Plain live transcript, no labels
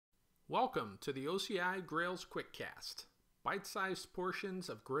Welcome to the OCI Grails Quickcast, bite-sized portions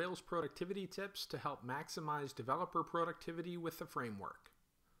of Grails productivity tips to help maximize developer productivity with the framework.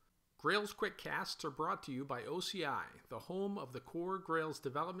 Grails Quickcasts are brought to you by OCI, the home of the core Grails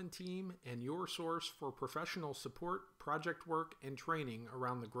development team and your source for professional support, project work, and training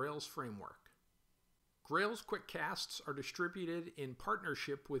around the Grails framework. Grails Quickcasts are distributed in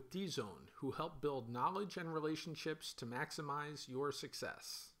partnership with DZone, who help build knowledge and relationships to maximize your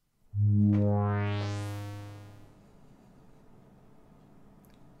success.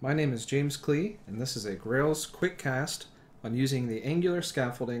 My name is James Kleeh, and this is a Grails Quickcast on using the Angular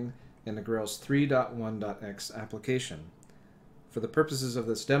Scaffolding in the Grails 3.1.x application. For the purposes of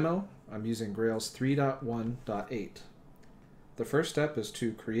this demo, I'm using Grails 3.1.8. The first step is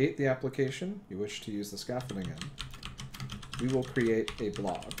to create the application you wish to use the scaffolding in. We will create a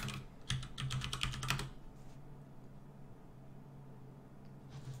blog.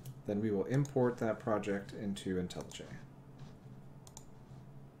 Then we will import that project into IntelliJ.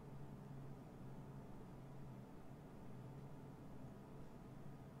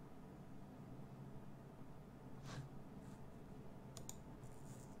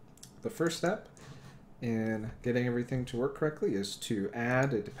 The first step in getting everything to work correctly is to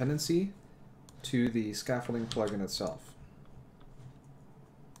add a dependency to the scaffolding plugin itself.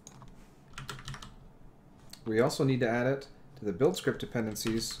 We also need to add it to the build script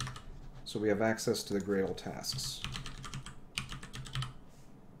dependencies so we have access to the Grail tasks.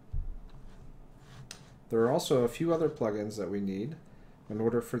 There are also a few other plugins that we need in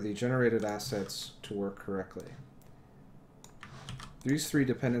order for the generated assets to work correctly. These three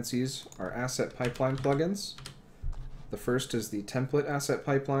dependencies are asset pipeline plugins. The first is the template asset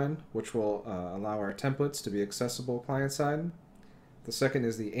pipeline, which will allow our templates to be accessible client-side. The second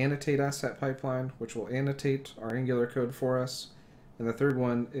is the annotate asset pipeline, which will annotate our Angular code for us. And the third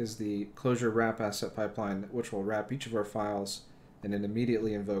one is the closure wrap asset pipeline, which will wrap each of our files in an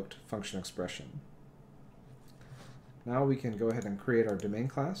immediately invoked function expression. Now we can go ahead and create our domain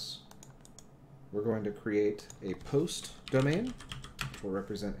class. We're going to create a post domain, which will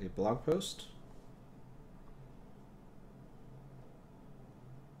represent a blog post.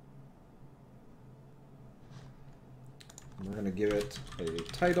 And we're going to give it a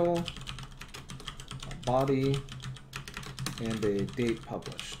title, a body, and a date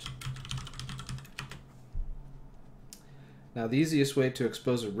published. Now the easiest way to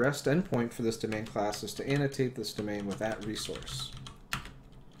expose a REST endpoint for this domain class is to annotate this domain with @resource.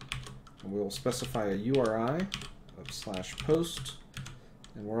 And we will specify a URI of /post,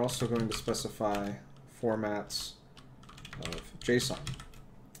 and we're also going to specify formats of JSON.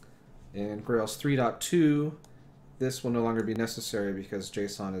 In Grails 3.2, this will no longer be necessary because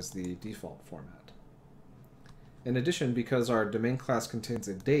JSON is the default format. In addition, because our domain class contains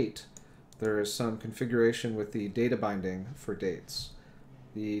a date, there is some configuration with the data binding for dates.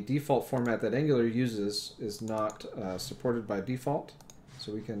 The default format that Angular uses is not supported by default,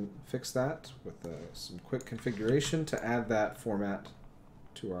 so we can fix that with some quick configuration to add that format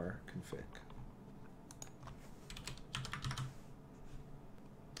to our config.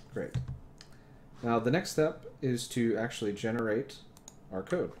 Great. Now the next step is to actually generate our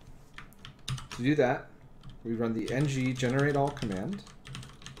code. To do that, we run the ng generate all command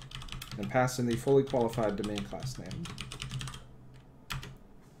and pass in the fully qualified domain class name.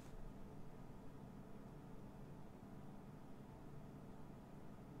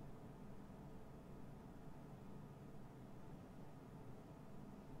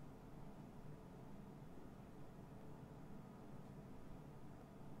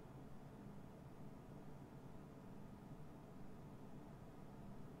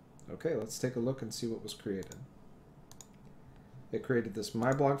 Okay, let's take a look and see what was created. It created this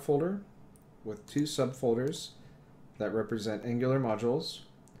My Blog folder with two subfolders that represent Angular modules.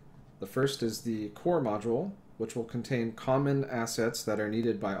 The first is the core module, which will contain common assets that are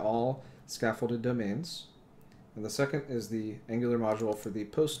needed by all scaffolded domains. And the second is the Angular module for the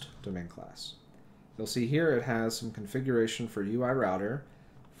post domain class. You'll see here it has some configuration for UI router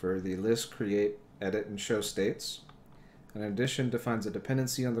for the list, create, edit, and show states. And in addition, defines a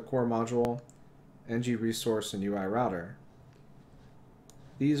dependency on the core module, ng resource, and UI router.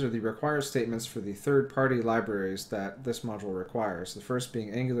 These are the require statements for the third-party libraries that this module requires, the first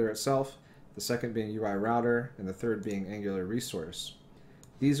being Angular itself, the second being UI router, and the third being Angular resource.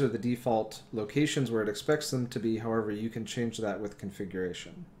 These are the default locations where it expects them to be, however you can change that with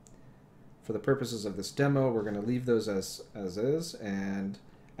configuration. For the purposes of this demo, we're going to leave those as is and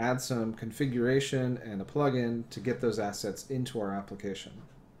add some configuration and a plugin to get those assets into our application.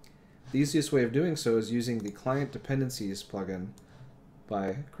 The easiest way of doing so is using the client dependencies plugin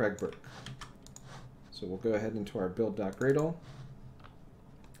by Craig Burke. So we'll go ahead into our build.gradle,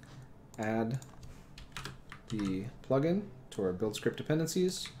 add the plugin to our build script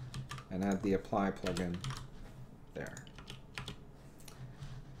dependencies, and add the apply plugin there.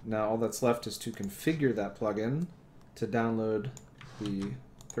 Now all that's left is to configure that plugin to download the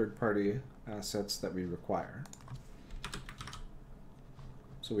third-party assets that we require.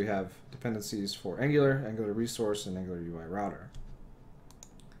 So we have dependencies for Angular, Angular Resource, and Angular UI Router.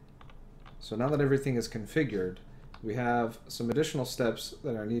 So now that everything is configured, we have some additional steps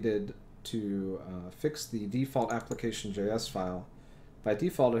that are needed to fix the default application.js file. By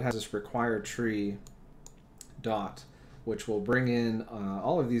default, it has this require tree dot, which will bring in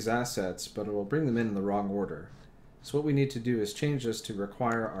all of these assets, but it will bring them in the wrong order. So what we need to do is change this to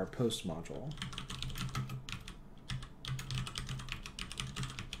require our post module.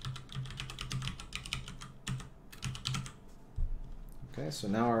 Okay, so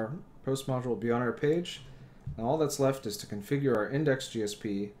now our post module will be on our page. Now all that's left is to configure our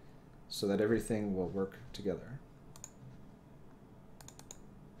index.jsp so that everything will work together.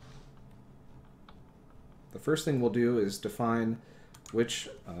 The first thing we'll do is define which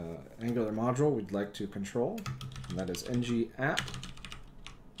Angular module we'd like to control, and that is ng-app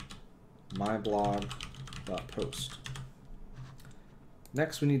myblog.post.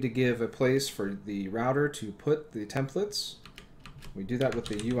 Next, we need to give a place for the router to put the templates. We do that with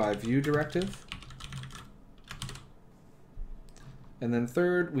the UI view directive. And then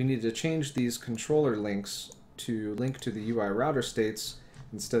third, we need to change these controller links to link to the UI router states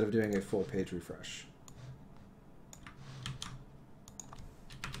instead of doing a full page refresh.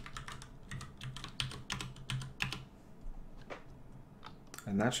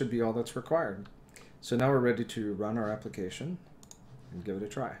 And that should be all that's required. So now we're ready to run our application and give it a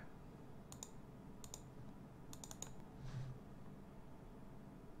try.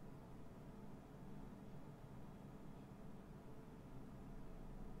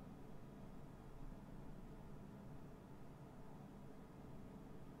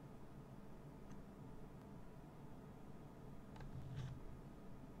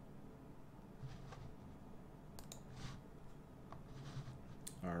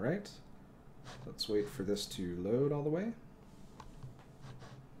 All right, let's wait for this to load all the way.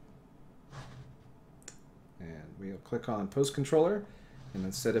 And we'll click on Post Controller, and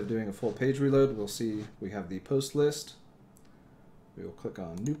instead of doing a full page reload, we'll see we have the post list. We will click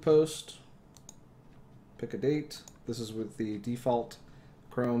on New Post, pick a date. This is with the default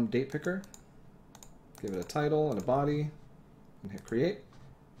Chrome date picker. Give it a title and a body, and hit Create,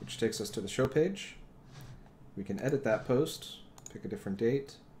 which takes us to the show page. We can edit that post, pick a different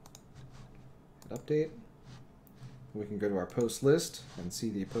date, hit Update. We can go to our post list and see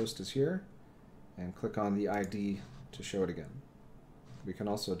the post is here, and click on the ID to show it again. We can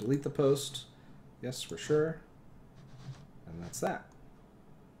also delete the post, yes for sure, and that's that.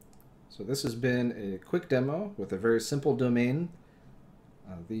 So this has been a quick demo with a very simple domain.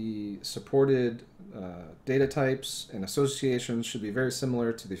 The supported data types and associations should be very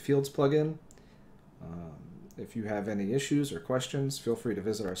similar to the Fields plugin. If you have any issues or questions, feel free to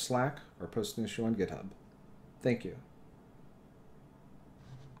visit our Slack or post an issue on GitHub. Thank you.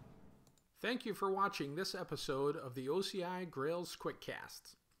 Thank you for watching this episode of the OCI Grails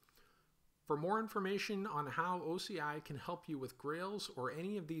Quickcasts. For more information on how OCI can help you with Grails or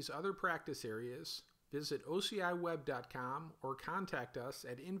any of these other practice areas, visit ociweb.com or contact us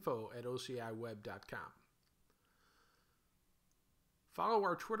at info@ociweb.com. Follow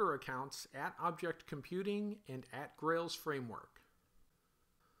our Twitter accounts @ObjectComputing and @GrailsFramework.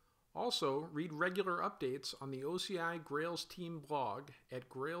 Also, read regular updates on the OCI Grails Team blog at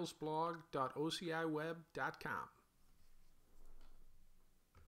grailsblog.ociweb.com.